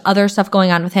like there's other stuff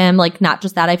going on with him. Like not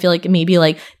just that. I feel like maybe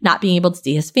like not being able to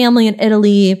see his family in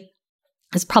Italy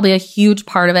is probably a huge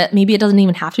part of it. Maybe it doesn't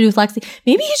even have to do with Lexi.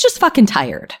 Maybe he's just fucking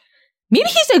tired. Maybe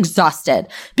he's exhausted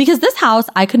because this house,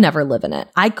 I could never live in it.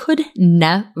 I could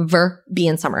never be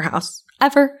in Summer House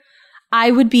ever.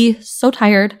 I would be so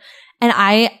tired. And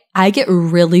I get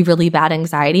really, really bad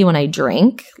anxiety when I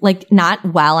drink, like not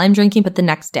while I'm drinking, but the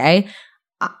next day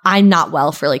I'm not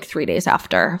well for like 3 days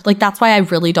after. Like that's why I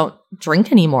really don't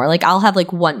drink anymore. Like I'll have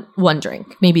like one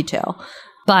drink, maybe two,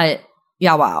 but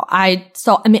yeah, wow. I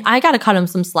got to cut him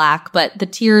some slack, but the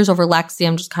tears over Lexi,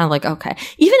 I'm just kind of like, okay.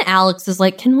 Even Alex is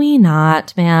like, can we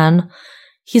not, man?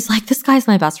 He's like, this guy's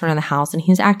my best friend in the house and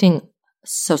he's acting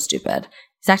so stupid.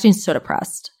 He's acting so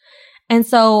depressed. And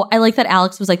so I like that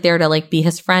Alex was like there to like be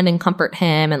his friend and comfort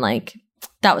him. And like,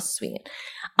 that was sweet.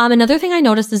 Another thing I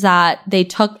noticed is that they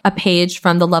took a page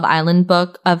from the Love Island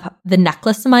book of the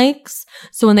necklace mics.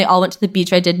 So when they all went to the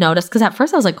beach, I did notice, because at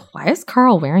first I was like, why is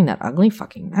Carl wearing that ugly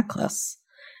fucking necklace?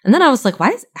 And then I was like, why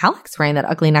is Alex wearing that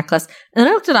ugly necklace? And then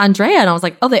I looked at Andrea and I was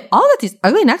like, oh, they all got these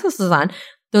ugly necklaces on.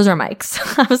 Those are Mike's.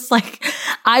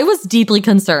 I was deeply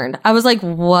concerned. I was like,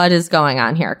 what is going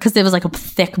on here? Because it was like a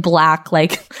thick black,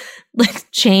 like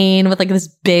chain with like this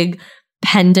big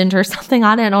pendant or something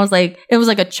on it. And I was like, it was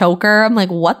like a choker. I'm like,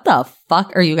 what the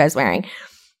fuck are you guys wearing?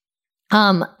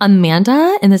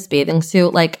 Amanda in this bathing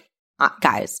suit, like,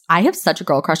 guys, I have such a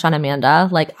girl crush on Amanda.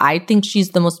 Like, I think she's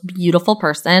the most beautiful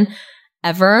person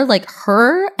ever. Like,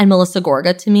 her and Melissa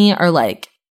Gorga to me are like,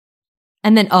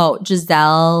 and then,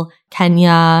 Giselle,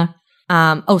 Kenya,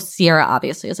 Sierra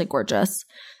obviously is like gorgeous.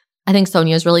 I think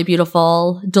Sonia is really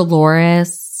beautiful.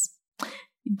 Dolores.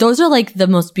 Those are like the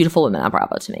most beautiful women on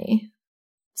Bravo to me.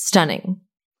 Stunning.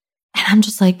 And I'm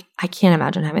just like, I can't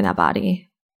imagine having that body.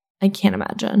 I can't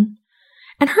imagine.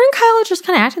 And her and Kyle are just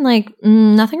kind of acting like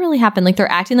nothing really happened. Like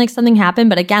they're acting like something happened.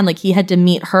 But again, like he had to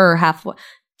meet her halfway,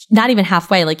 not even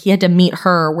halfway. Like he had to meet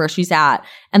her where she's at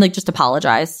and like just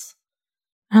apologize.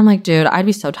 And I'm like, dude, I'd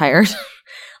be so tired.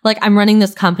 Like I'm running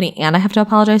this company and I have to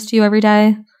apologize to you every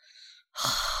day.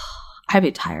 I'd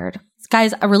be tired.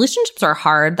 Guys, relationships are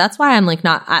hard. That's why I'm like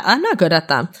I'm not good at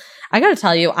them. I got to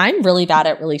tell you, I'm really bad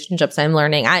at relationships. I'm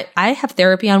learning. I have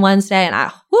therapy on Wednesday and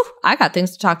I got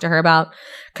things to talk to her about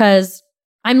because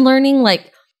I'm learning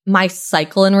like my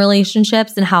cycle in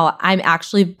relationships and how I'm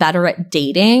actually better at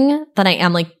dating than I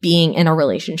am like being in a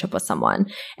relationship with someone.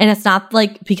 And it's not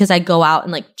like because I go out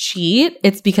and like cheat.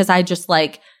 It's because I just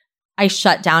like, I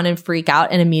shut down and freak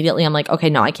out and immediately I'm like, okay,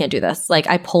 no, I can't do this. Like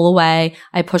I pull away,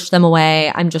 I push them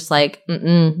away. I'm just like,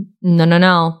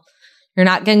 no. You're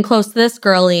not getting close to this,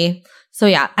 girly. So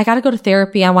yeah, I got to go to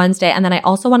therapy on Wednesday. And then I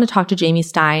also want to talk to Jamie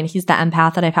Stein. He's the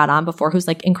empath that I've had on before who's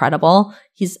like incredible.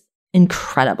 He's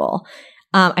incredible.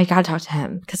 I got to talk to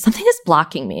him because something is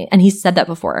blocking me. And he's said that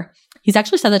before. He's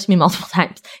actually said that to me multiple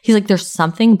times. He's like, there's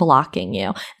something blocking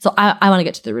you. So I want to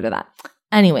get to the root of that.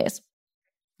 Anyways.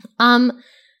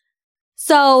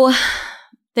 So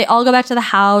they all go back to the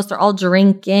house. They're all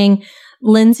drinking.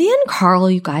 Lindsay and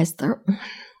Carl, you guys,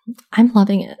 I'm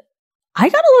loving it. I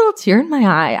got a little tear in my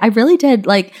eye. I really did.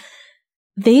 Like,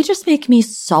 they just make me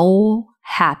so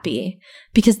happy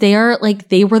because they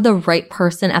were the right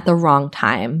person at the wrong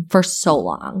time for so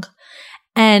long.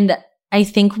 And I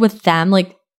think with them,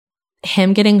 like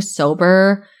him getting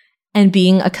sober and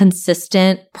being a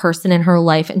consistent person in her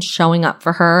life and showing up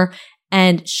for her,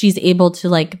 and she's able to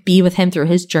like be with him through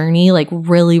his journey, like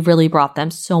really, really brought them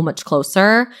so much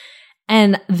closer.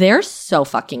 And they're so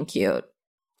fucking cute.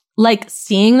 Like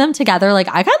seeing them together, like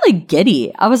I got like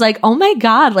giddy. I was like, oh my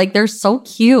God, like they're so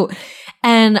cute.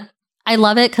 And I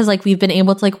love it because like we've been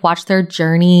able to like watch their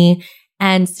journey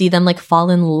and see them like fall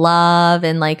in love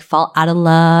and like fall out of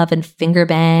love and finger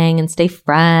bang and stay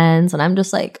friends. And I'm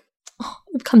just like, oh,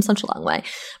 we've come such a long way.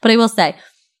 But I will say,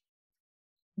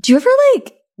 do you ever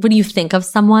like, when you think of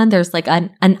someone, there's like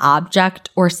an object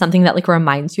or something that like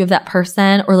reminds you of that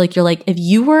person? Or like you're like, if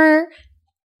you were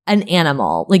an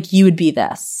animal, like you would be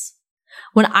this.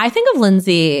 When I think of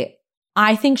Lindsay,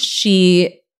 I think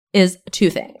she is two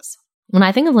things. When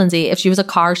I think of Lindsay, if she was a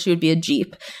car, she would be a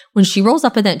Jeep. When she rolls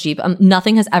up in that Jeep,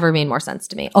 nothing has ever made more sense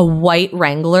to me. A white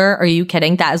Wrangler? Are you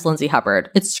kidding? That is Lindsay Hubbard.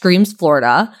 It screams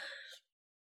Florida.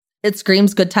 It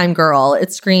screams good time girl.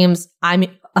 It screams I'm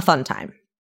a fun time.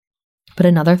 But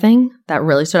another thing that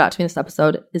really stood out to me in this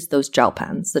episode is those gel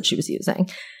pens that she was using.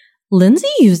 Lindsay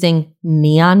using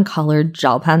neon colored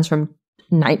gel pens from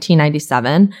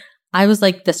 1997. I was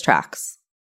like, this tracks.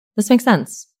 This makes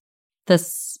sense.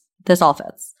 This all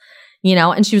fits. You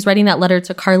know, and she was writing that letter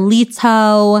to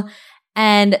Carlito,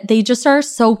 and they just are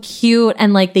so cute,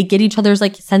 and like they get each other's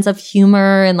like sense of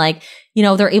humor, and like, you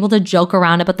know, they're able to joke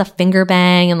around about the finger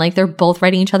bang, and like they're both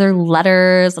writing each other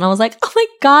letters. And I was like, oh my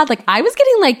God, like I was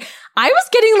getting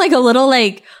like a little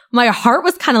like, my heart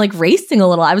was kind of like racing a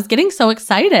little. I was getting so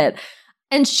excited.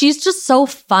 And she's just so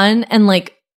fun and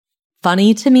like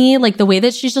funny to me, like the way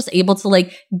that she's just able to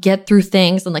like get through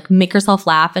things and like make herself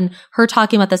laugh. And her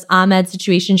talking about this Ahmed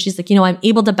situation, she's like, you know, I'm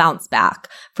able to bounce back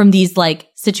from these like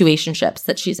situationships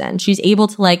that she's in. She's able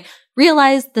to like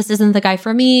realize this isn't the guy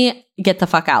for me, get the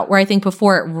fuck out. Where I think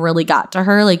before it really got to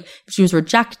her, like if she was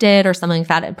rejected or something like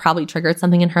that, it probably triggered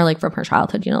something in her, like from her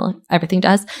childhood, you know, like everything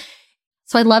does.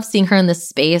 So I love seeing her in this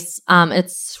space.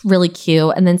 It's really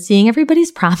cute. And then seeing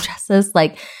everybody's prom dresses,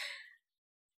 like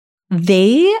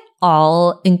they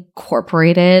all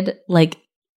incorporated like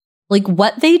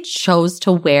what they chose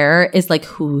to wear is like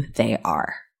who they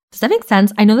are. Does that make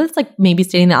sense? I know that's like maybe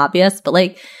stating the obvious, but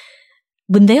like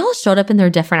when they all showed up in their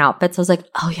different outfits, I was like,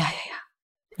 oh yeah.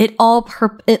 It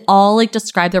all like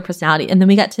described their personality. And then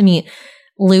we got to meet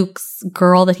Luke's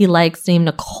girl that he likes named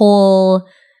Nicole.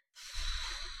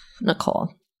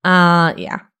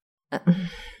 Yeah.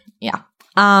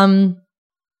 I'm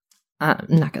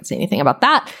not gonna say anything about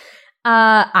that.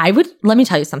 Let me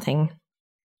tell you something.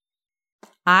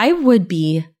 I would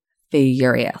be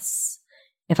furious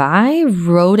if I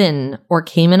rode in or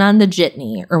came in on the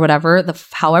jitney or whatever,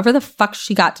 however the fuck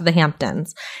she got to the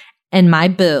Hamptons, and my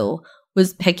boo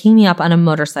was picking me up on a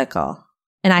motorcycle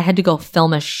and I had to go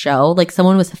film a show. Like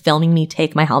someone was filming me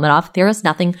take my helmet off. There is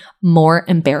nothing more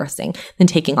embarrassing than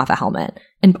taking off a helmet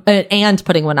and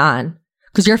putting one on.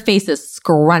 Because your face is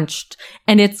scrunched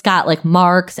and it's got like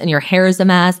marks and your hair is a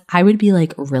mess. I would be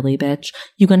like, really, bitch?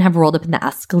 You gonna have rolled up in the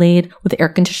Escalade with air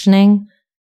conditioning?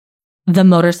 The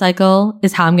motorcycle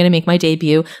is how I'm gonna make my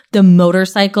debut. The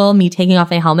motorcycle, me taking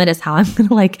off my helmet, is how I'm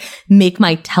gonna like make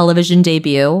my television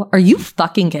debut. Are you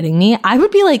fucking kidding me? I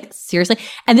would be like, seriously?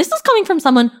 And this is coming from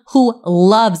someone who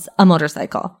loves a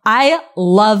motorcycle. I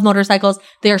love motorcycles.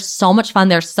 They're so much fun.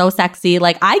 They're so sexy.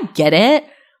 Like, I get it,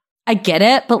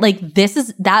 but like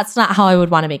that's not how I would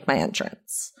want to make my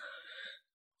entrance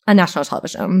on national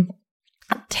television.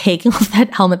 Taking off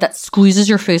that helmet that squeezes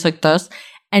your face like this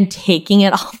and taking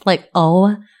it off, like,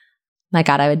 oh my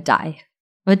God, I would die.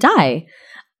 I'd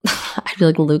be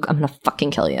like, Luke, I'm gonna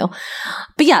fucking kill you.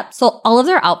 But yeah, so all of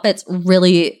their outfits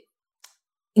really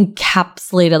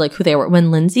encapsulated like who they were.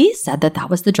 When Lindsay said that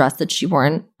was the dress that she wore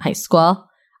in high school,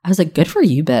 I was like, good for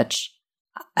you, bitch.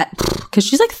 Because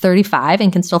she's like 35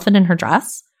 and can still fit in her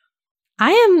dress.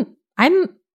 I'm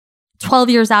 12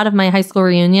 years out of my high school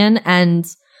reunion, and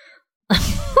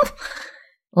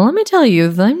let me tell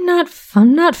you, I'm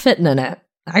not fitting in it.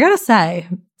 I gotta say.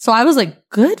 So I was like,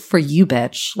 good for you,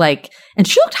 bitch. Like, and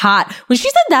she looked hot. When she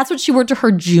said that's what she wore to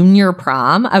her junior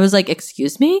prom, I was like,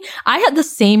 excuse me? I had the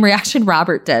same reaction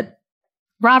Robert did.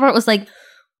 Robert was like,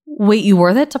 wait, you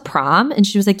wore that to prom? And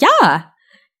she was like, yeah.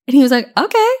 And he was like,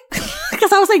 okay.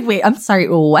 Because I was like, wait, I'm sorry,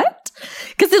 what?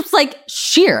 Because it's like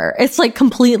sheer. It's like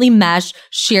completely mesh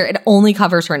sheer. It only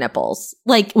covers her nipples,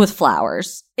 like with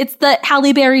flowers. It's the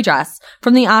Halle Berry dress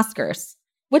from the Oscars.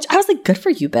 which I was like, good for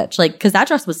you, bitch. Like, because that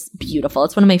dress was beautiful.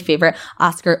 It's one of my favorite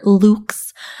Oscar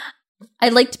looks. I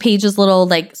liked Paige's little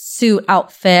like suit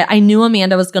outfit. I knew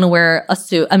Amanda was going to wear a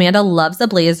suit. Amanda loves a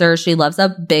blazer. She loves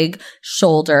a big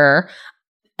shoulder.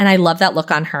 And I love that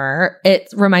look on her. It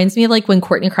reminds me of like when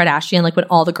Kourtney Kardashian, like when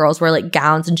all the girls wear like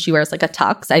gowns and she wears like a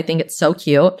tux. I think it's so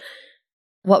cute.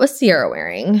 What was Ciara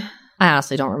wearing? I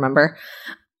honestly don't remember.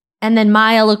 And then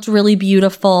Maya looked really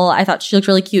beautiful. I thought she looked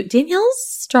really cute.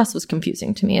 Danielle's dress was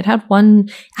confusing to me. It had one,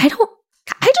 I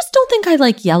just don't think I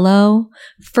like yellow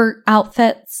for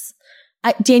outfits.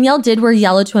 Danielle did wear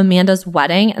yellow to Amanda's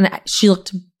wedding and she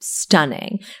looked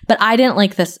stunning, but I didn't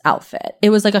like this outfit. It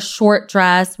was like a short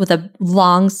dress with a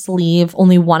long sleeve.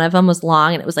 Only one of them was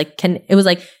long and it was like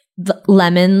the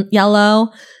lemon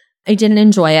yellow. I didn't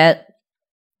enjoy it.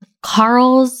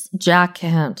 Carl's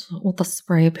jacket with the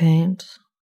spray paint.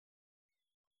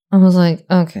 I was like,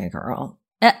 okay, girl.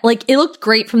 Like, it looked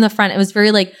great from the front. It was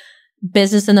very like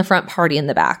business in the front, party in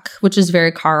the back, which is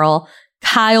very Carl.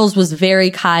 Kyle's was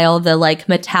very Kyle, the like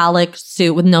metallic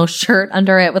suit with no shirt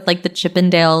under it with like the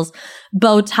Chippendales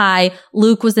bow tie.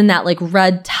 Luke was in that like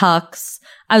red tux.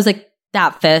 I was like,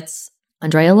 that fits.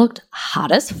 Andrea looked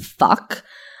hot as fuck.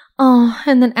 Oh,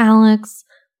 and then Alex,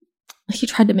 he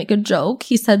tried to make a joke.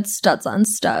 He said studs on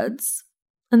studs.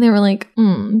 And they were like,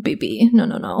 baby,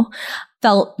 no.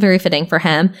 Felt very fitting for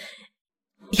him.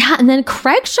 Yeah, and then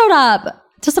Craig showed up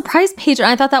to surprise Paige, and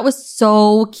I thought that was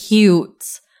so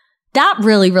cute. That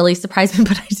really, really surprised me.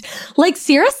 But like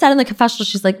Ciara said in the confessional,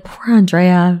 she's like, poor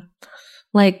Andrea.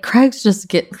 Like, Craig's just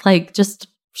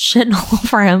shitting all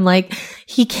over him. Like,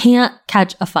 he can't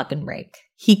catch a fucking break.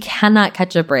 He cannot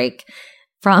catch a break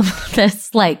from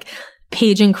this like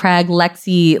Paige and Craig,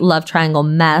 Lexi love triangle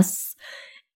mess.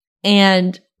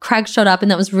 And Craig showed up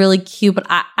and that was really cute. But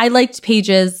I liked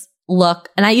Paige's look.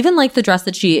 And I even liked the dress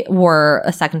that she wore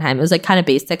a second time. It was like kind of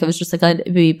basic. It was just like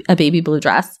a baby blue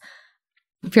dress.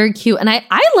 Very cute. And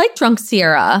I like drunk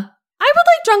Ciara. I would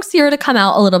like drunk Ciara to come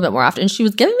out a little bit more often. She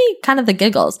was giving me kind of the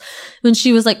giggles when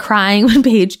she was like crying when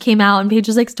Paige came out, and Paige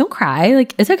was like, don't cry.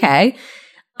 Like, it's okay.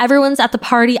 Everyone's at the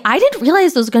party. I didn't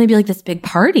realize it was going to be like this big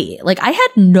party. Like, I had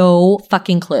no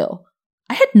fucking clue.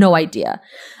 I had no idea.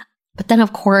 But then,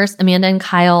 of course, Amanda and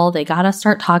Kyle, they got to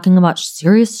start talking about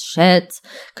serious shit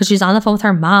because she's on the phone with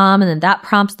her mom. And then that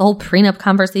prompts the whole prenup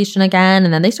conversation again.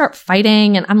 And then they start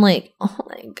fighting. And I'm like, oh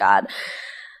my God.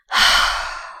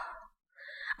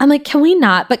 I'm like, can we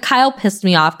not? But Kyle pissed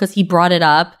me off because he brought it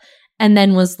up and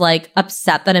then was like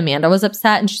upset that Amanda was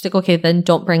upset. And she's like, okay, then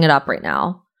don't bring it up right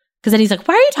now. Because then he's like,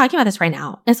 why are you talking about this right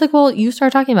now? And it's like, well, you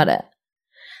start talking about it.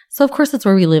 So of course that's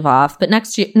where we leave off. But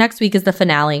next week is the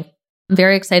finale. I'm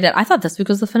very excited. I thought this week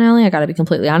was the finale. I got to be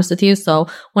completely honest with you. So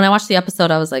when I watched the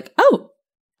episode, I was like,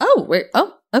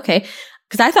 okay.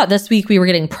 Because I thought this week we were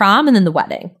getting prom and then the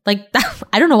wedding. Like, that,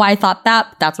 I don't know why I thought that,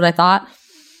 but that's what I thought.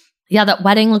 Yeah, that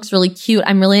wedding looks really cute.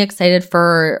 I'm really excited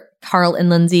for Carl and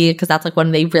Lindsay because that's like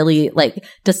when they really like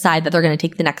decide that they're going to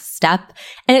take the next step.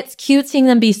 And it's cute seeing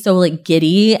them be so like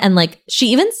giddy. And like she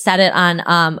even said it on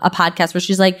a podcast where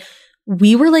she's like,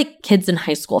 we were like kids in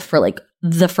high school for like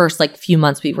the first like few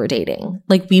months we were dating.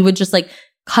 Like we would just like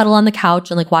cuddle on the couch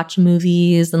and like watch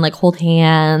movies and like hold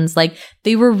hands. Like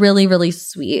they were really, really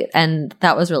sweet. And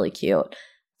that was really cute.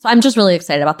 So I'm just really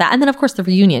excited about that. And then of course the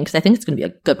reunion, because I think it's going to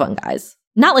be a good one, guys.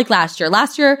 Not like last year.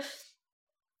 Last year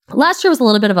was a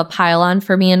little bit of a pile on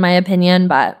for me, in my opinion,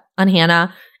 but on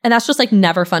Hannah. And that's just like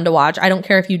never fun to watch. I don't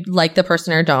care if you like the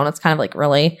person or don't. It's kind of like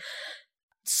really.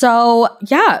 So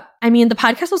yeah, I mean, the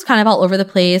podcast was kind of all over the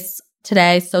place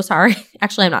today. So sorry.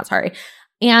 Actually, I'm not sorry.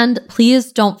 And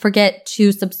please don't forget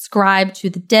to subscribe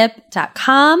to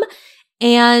thedip.com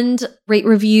and rate,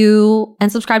 review,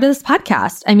 and subscribe to this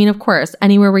podcast. I mean, of course,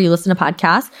 anywhere where you listen to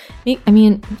podcasts. I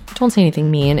mean, don't say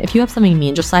anything mean. If you have something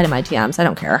mean, just slide in my DMs. I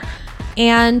don't care.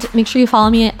 And make sure you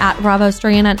follow me at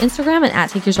RavaHistorian on Instagram and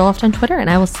at Take Your Soul Left on Twitter. And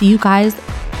I will see you guys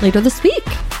later this week.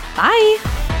 Bye.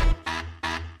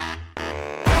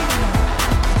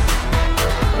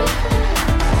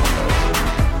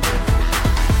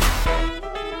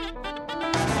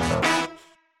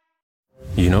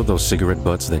 You know those cigarette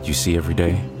butts that you see every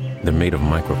day? They're made of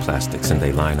microplastics and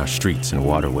they line our streets and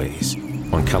waterways.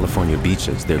 On California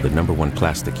beaches, they're the #1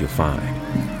 plastic you'll find.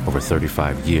 Over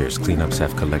 35 years, cleanups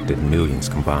have collected millions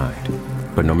combined.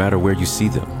 But no matter where you see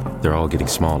them, they're all getting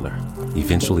smaller,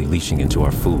 eventually leaching into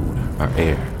our food, our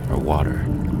air, our water.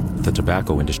 The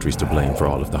tobacco industry's to blame for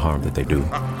all of the harm that they do.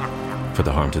 For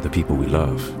the harm to the people we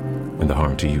love, and the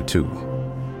harm to you too.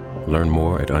 Learn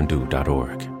more at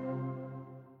undo.org.